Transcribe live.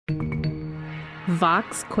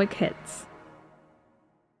Vox Quick Hits.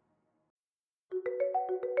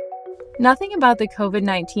 Nothing about the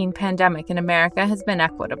COVID-19 pandemic in America has been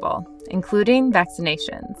equitable, including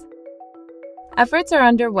vaccinations. Efforts are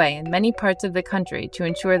underway in many parts of the country to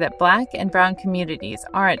ensure that Black and Brown communities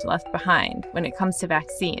aren't left behind when it comes to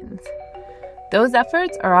vaccines. Those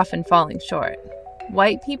efforts are often falling short.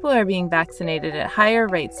 White people are being vaccinated at higher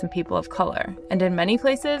rates than people of color, and in many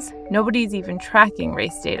places, nobody's even tracking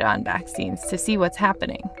race data on vaccines to see what's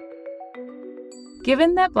happening.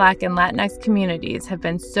 Given that Black and Latinx communities have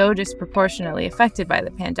been so disproportionately affected by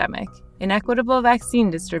the pandemic, inequitable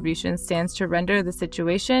vaccine distribution stands to render the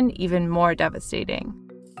situation even more devastating.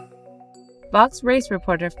 Vox race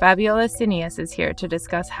reporter Fabiola Cineas is here to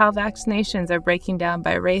discuss how vaccinations are breaking down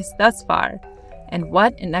by race thus far, and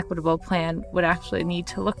what an equitable plan would actually need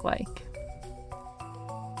to look like.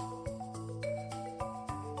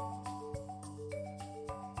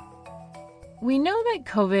 We know that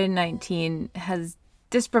COVID-19 has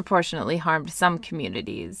disproportionately harmed some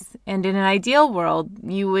communities, and in an ideal world,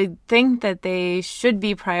 you would think that they should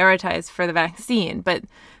be prioritized for the vaccine, but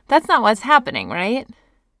that's not what's happening, right?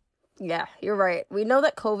 Yeah, you're right. We know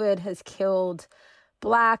that COVID has killed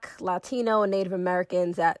Black, Latino, and Native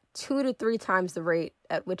Americans at 2 to 3 times the rate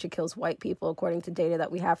at which it kills white people, according to data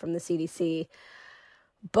that we have from the CDC.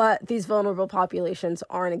 But these vulnerable populations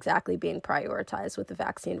aren't exactly being prioritized with the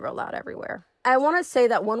vaccine rollout everywhere. I want to say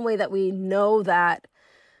that one way that we know that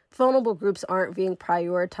vulnerable groups aren't being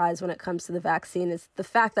prioritized when it comes to the vaccine is the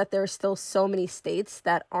fact that there are still so many states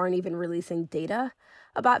that aren't even releasing data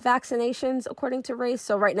about vaccinations according to race.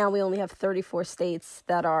 So right now we only have 34 states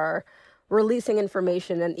that are releasing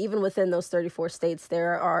information, and even within those 34 states,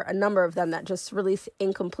 there are a number of them that just release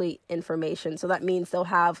incomplete information. So that means they'll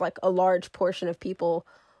have like a large portion of people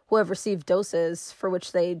who have received doses for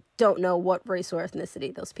which they don't know what race or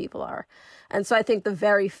ethnicity those people are. And so I think the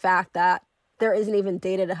very fact that there isn't even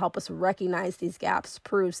data to help us recognize these gaps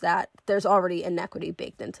proves that there's already inequity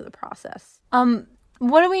baked into the process.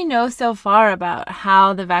 What do we know so far about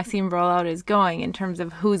how the vaccine rollout is going in terms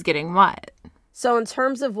of who's getting what? So in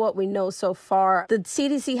terms of what we know so far, the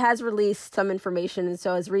CDC has released some information. And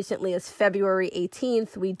so as recently as February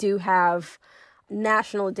 18th, we do have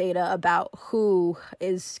national data about who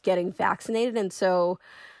is getting vaccinated. And so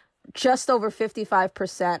just over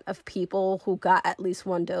 55% of people who got at least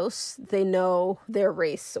one dose, they know their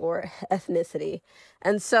race or ethnicity.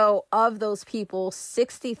 And so of those people,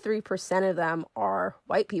 63% of them are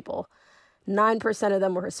white people. 9% of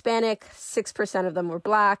them were Hispanic, 6% of them were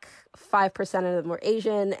Black, 5% of them were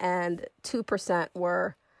Asian, and 2%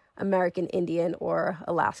 were American Indian or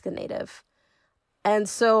Alaska Native. And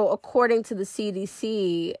so according to the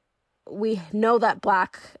CDC, we know that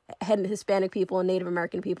Black and Hispanic people and Native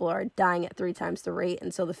American people are dying at 3 times the rate.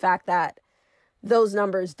 And so the fact that those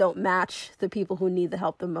numbers don't match the people who need the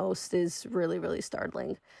help the most is really, really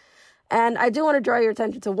startling. And I do want to draw your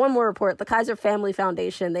attention to one more report. The Kaiser Family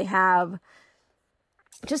Foundation, they have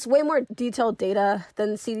just way more detailed data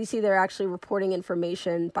than the CDC. They're actually reporting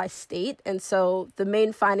information by state. And so the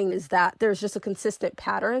main finding is that there's just a consistent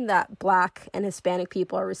pattern that Black and Hispanic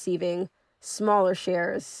people are receiving smaller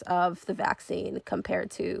shares of the vaccine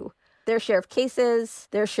compared to their share of cases,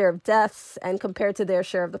 their share of deaths, and compared to their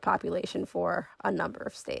share of the population for a number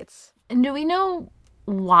of states. And do we know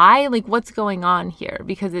why? Like, what's going on here?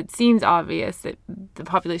 Because it seems obvious that the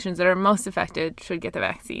populations that are most affected should get the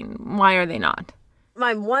vaccine. Why are they not?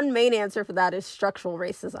 My one main answer for that is structural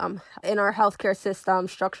racism. In our healthcare system,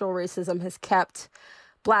 structural racism has kept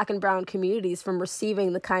Black and Brown communities from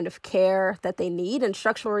receiving the kind of care that they need. And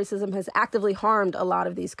structural racism has actively harmed a lot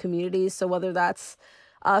of these communities. So whether that's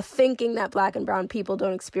thinking that Black and Brown people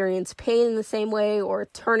don't experience pain in the same way or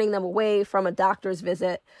turning them away from a doctor's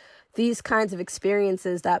visit, these kinds of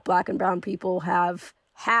experiences that Black and Brown people have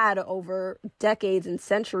had over decades and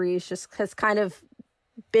centuries just has kind of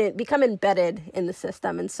become embedded in the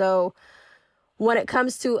system. And so when it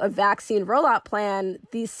comes to a vaccine rollout plan,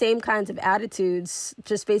 these same kinds of attitudes,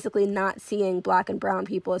 just basically not seeing Black and Brown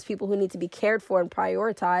people as people who need to be cared for and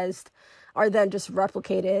prioritized, are then just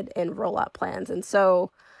replicated in rollout plans. And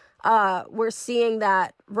so we're seeing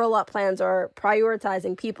that rollout plans are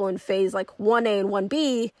prioritizing people in phase like 1A and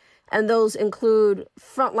 1B, and those include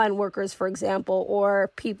frontline workers, for example, or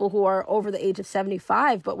people who are over the age of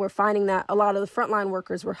 75. But we're finding that a lot of the frontline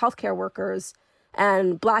workers were healthcare workers,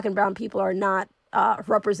 and Black and Brown people are not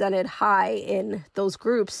represented high in those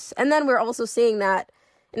groups. And then we're also seeing that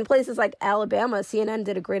in places like Alabama, CNN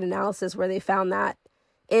did a great analysis where they found that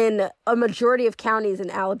in a majority of counties in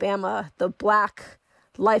Alabama, the Black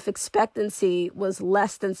life expectancy was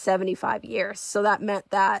less than 75 years. So that meant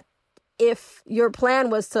that if your plan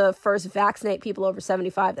was to first vaccinate people over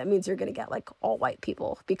 75, that means you're going to get like all white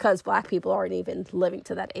people because Black people aren't even living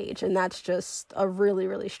to that age. And that's just a really,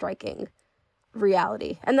 really striking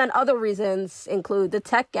reality. And then other reasons include the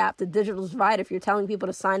tech gap, the digital divide. If you're telling people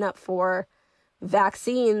to sign up for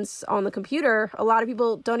vaccines on the computer, a lot of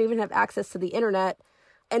people don't even have access to the internet.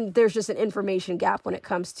 And there's just an information gap when it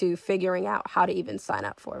comes to figuring out how to even sign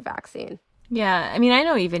up for a vaccine. Yeah, I mean, I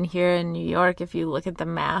know even here in New York, if you look at the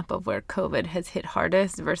map of where COVID has hit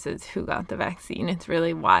hardest versus who got the vaccine, it's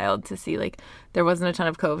really wild to see, like, there wasn't a ton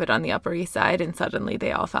of COVID on the Upper East Side, and suddenly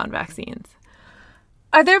they all found vaccines.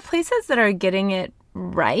 Are there places that are getting it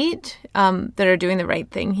right, that are doing the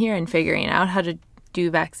right thing here and figuring out how to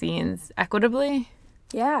do vaccines equitably?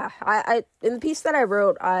 Yeah, I in the piece that I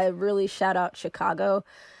wrote, I really shout out Chicago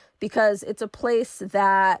because it's a place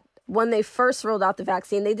that when they first rolled out the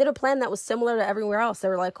vaccine, they did a plan that was similar to everywhere else. They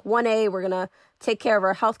were like, 1A, we're going to take care of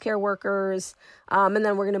our healthcare workers, and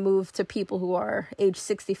then we're going to move to people who are age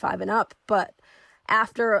 65 and up. But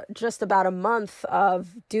after just about a month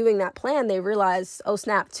of doing that plan, they realized, oh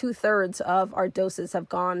snap, 2/3 of our doses have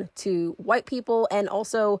gone to white people, and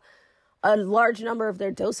also a large number of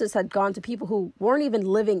their doses had gone to people who weren't even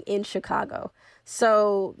living in Chicago.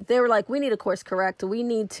 So they were like, we need to course correct. We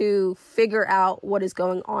need to figure out what is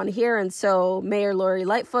going on here. And so Mayor Lori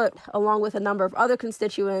Lightfoot, along with a number of other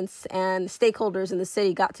constituents and stakeholders in the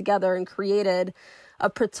city, got together and created a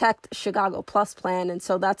Protect Chicago Plus plan. And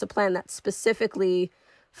so that's a plan that specifically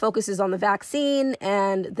focuses on the vaccine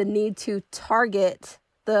and the need to target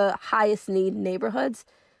the highest need neighborhoods.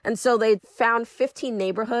 And so they found 15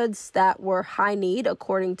 neighborhoods that were high need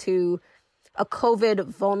according to a COVID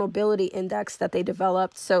vulnerability index that they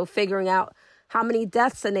developed. So figuring out how many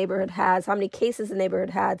deaths a neighborhood has, how many cases the neighborhood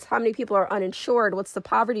has, how many people are uninsured, what's the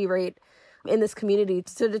poverty rate in this community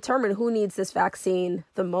to determine who needs this vaccine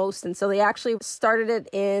the most. And so they actually started it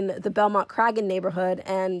in the Belmont-Cragin neighborhood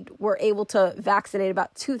and were able to vaccinate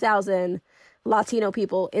about 2,000 Latino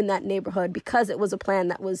people in that neighborhood because it was a plan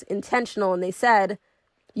that was intentional. And they said,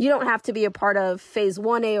 you don't have to be a part of phase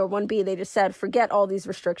 1A or 1B. They just said, forget all these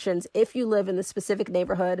restrictions. If you live in the specific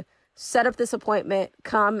neighborhood, set up this appointment,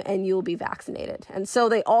 come, and you'll be vaccinated. And so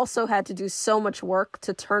they also had to do so much work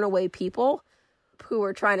to turn away people who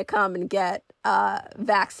were trying to come and get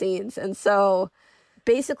vaccines. And so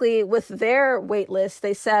basically with their wait list,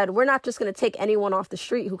 they said, we're not just going to take anyone off the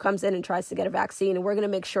street who comes in and tries to get a vaccine. And we're going to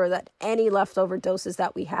make sure that any leftover doses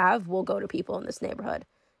that we have will go to people in this neighborhood.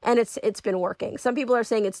 And it's been working. Some people are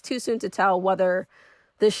saying it's too soon to tell whether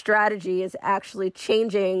this strategy is actually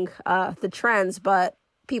changing the trends, but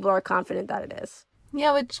people are confident that it is.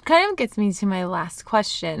 Yeah, which kind of gets me to my last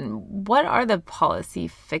question. What are the policy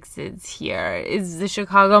fixes here? Is the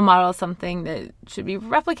Chicago model something that should be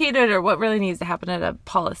replicated, or what really needs to happen at a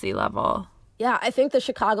policy level? Yeah, I think the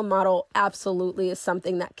Chicago model absolutely is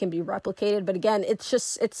something that can be replicated. But again, it's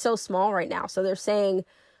so small right now. So they're saying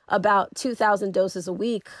about 2,000 doses a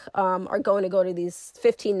week are going to go to these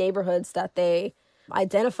 15 neighborhoods that they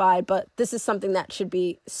identified. But this is something that should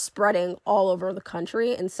be spreading all over the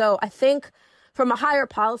country. And so I think from a higher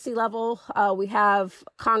policy level, we have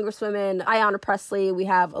Congresswomen Ayanna Pressley, we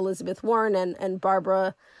have Elizabeth Warren and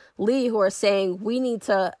Barbara Lee, who are saying we need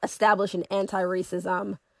to establish an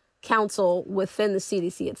anti-racism council within the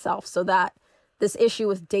CDC itself so that this issue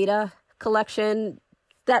with data collection,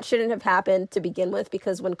 that shouldn't have happened to begin with,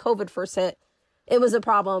 because when COVID first hit, it was a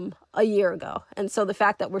problem a year ago. And so the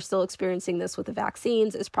fact that we're still experiencing this with the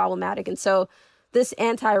vaccines is problematic. And so this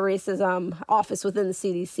anti-racism office within the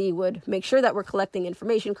CDC would make sure that we're collecting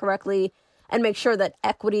information correctly and make sure that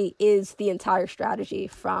equity is the entire strategy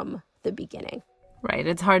from the beginning. Right.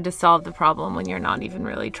 It's hard to solve the problem when you're not even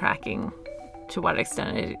really tracking to what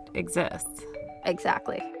extent it exists.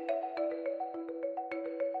 Exactly.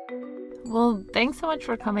 Well, thanks so much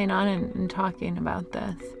for coming on and talking about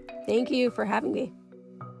this. Thank you for having me.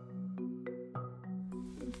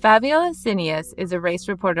 Fabiola Cineas is a race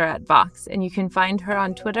reporter at Vox, and you can find her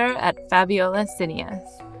on Twitter at Fabiola Cineas.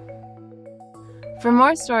 For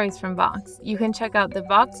more stories from Vox, you can check out the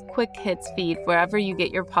Vox Quick Hits feed wherever you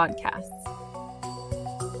get your podcasts.